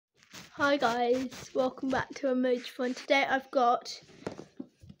Hi guys, welcome back to Emoji Fun. Today I've got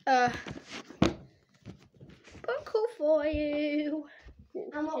a book haul for you.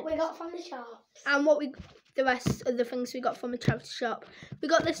 And what we got from the shops. And the rest of the things we got from a charity shop. We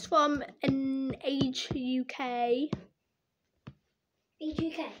got this from an Age UK. Age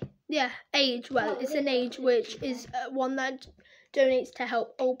UK? Yeah, Age. Well, it's an Age which is one that donates to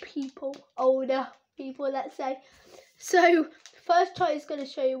help older people, let's say. So, first try is going to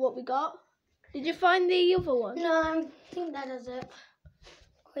show you what we got. Did you find the other one? No, I think that does it.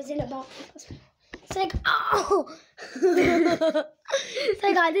 Oh, it's in a box. It's like, oh!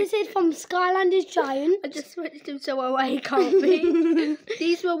 So guys, this is from Skylanders Giant. I just switched him so away he can't be.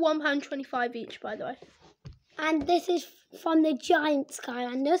 These were £1.25 each, by the way. And this is from the Giant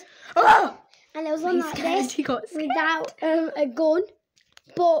Skylanders. Oh! And there was one like this He got scared. without a gun,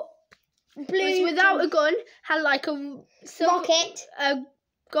 but blue. It was without a gun, had like a rocket, a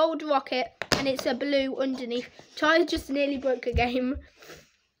gold rocket, and it's a blue underneath. Charlie just nearly broke a game,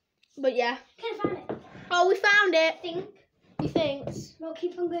 but yeah. Can I find it? Oh, we found it. Think. He thinks. We'll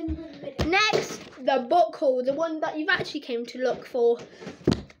keep on going. Next, the book haul, the one that you've actually came to look for.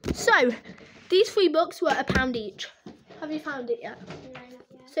 So, these 3 books were £1 each. Have you found it yet? No, not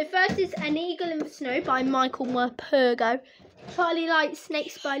yet. So first is An Eagle in the Snow by Michael Morpurgo. Charlie likes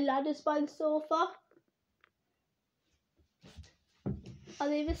Snakes by Ladders by the Sofa. Are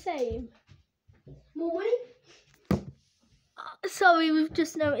they the same? More money? Sorry, we've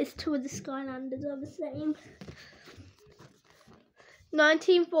just noticed 2 of the Skylanders are the same.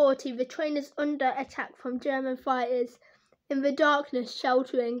 1940, the train is under attack from German fighters in the darkness,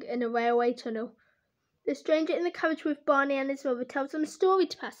 sheltering in a railway tunnel. The stranger in the carriage with Barney and his mother tells them a story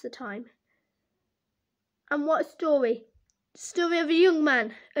to pass the time. And what story? The story of a young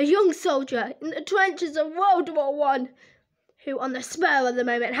man, a young soldier in the trenches of World War I, who on the spur of the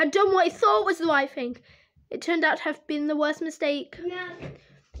moment had done what he thought was the right thing. It turned out to have been the worst mistake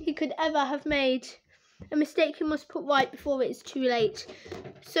he could ever have made. A mistake he must put right before it is too late.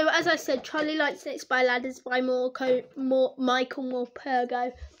 So as I said, Charlie likes Snakes by Ladders by Michael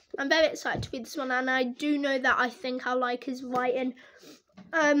Morpurgo. I'm very excited to read this one, and I do know that I think I'll like his writing.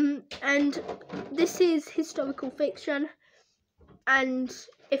 And this is historical fiction, and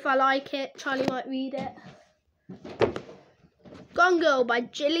if I like it, Charlie might read it. Gone Girl by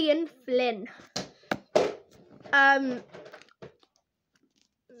Gillian Flynn.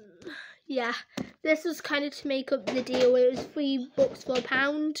 Yeah, this was kind of to make up the deal. It was 3 books for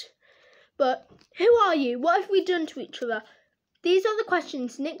 £1. But who are you? What have we done to each other? These are the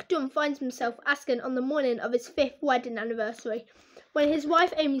questions Nick Dunn finds himself asking on the morning of his 5th wedding anniversary, when his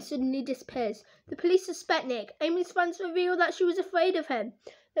wife Amy suddenly disappears. The police suspect Nick. Amy's friends reveal that she was afraid of him,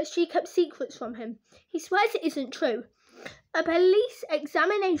 that she kept secrets from him. He swears it isn't true. A police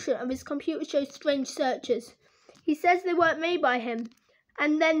examination of his computer shows strange searches. He says they weren't made by him.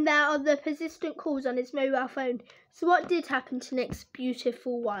 And then there are the persistent calls on his mobile phone. So what did happen to Nick's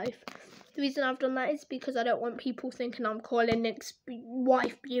beautiful wife? The reason I've done that is because I don't want people thinking I'm calling Nick's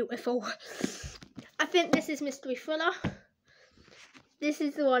wife beautiful. I think this is Mystery Thriller. This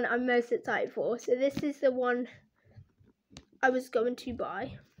is the one I'm most excited for. So this is the one I was going to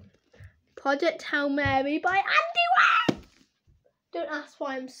buy. Project Hail Mary by Andy Weir. Don't ask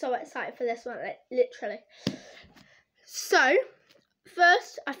why I'm so excited for this one, like, literally. So,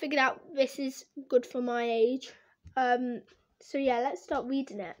 first I figured out this is good for my age. So yeah, let's start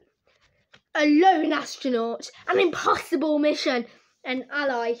reading it. A lone astronaut, an impossible mission, an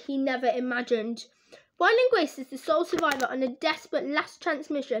ally he never imagined. Wyland Grace is the sole survivor on a desperate last chance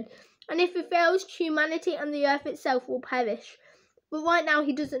mission, and if he fails, humanity and the Earth itself will perish. But right now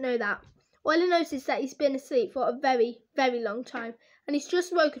he doesn't know that. All he knows is that he's been asleep for a very, very long time, and he's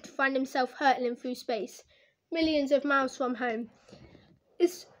just woken to find himself hurtling through space, millions of miles from home.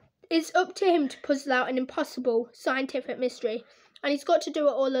 It's up to him to puzzle out an impossible scientific mystery, and he's got to do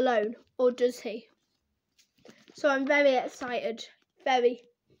it all alone, or does he? So I'm very excited, very,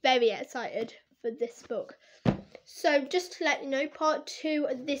 very excited for this book. So just to let you know, part 2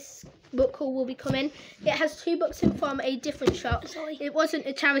 of this book haul will be coming. It has 2 books in from a different shop. Sorry. It wasn't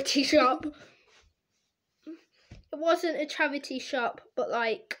a charity shop. It wasn't a charity shop, but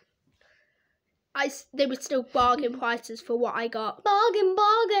like, they were still bargain prices for what I got. Bargain,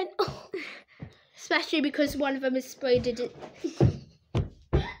 bargain. Especially because one of them is sprayed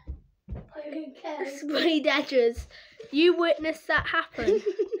sprayed edges. You witnessed that happen.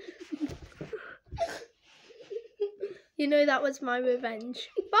 You know that was my revenge.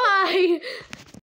 Bye!